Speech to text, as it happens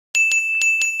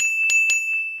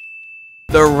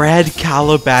The red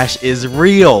calabash is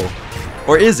real!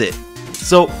 Or is it?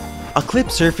 So, a clip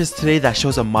surfaced today that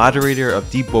shows a moderator of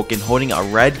Deepwoken holding a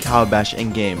red calabash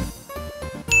in game.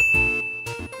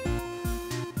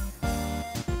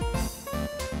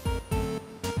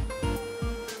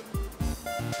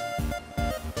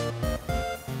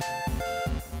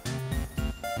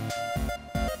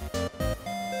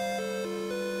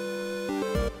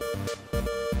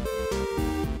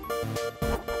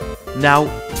 Now,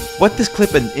 what this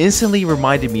clip instantly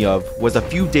reminded me of was a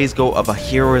few days ago of a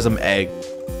heroism egg.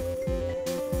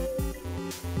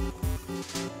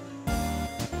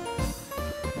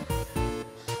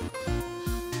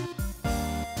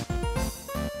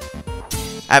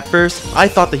 At first, I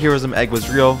thought the heroism egg was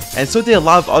real, and so did a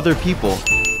lot of other people,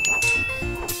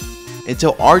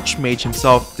 until Archmage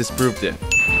himself disproved it.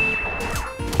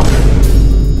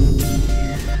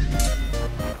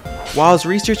 While I was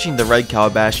researching the red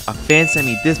calabash, a fan sent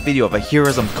me this video of a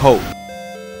heroism coat.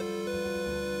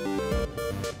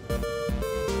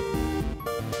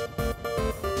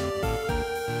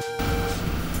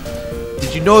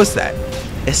 Did you notice that?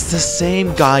 It's the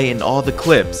same guy in all the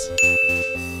clips.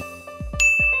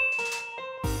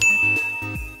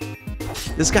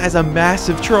 This guy's a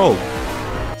massive troll.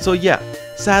 So yeah,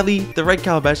 sadly, the red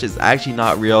calabash is actually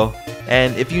not real.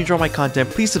 And if you enjoy my content,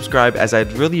 please subscribe as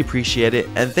I'd really appreciate it,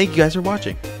 and thank you guys for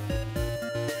watching.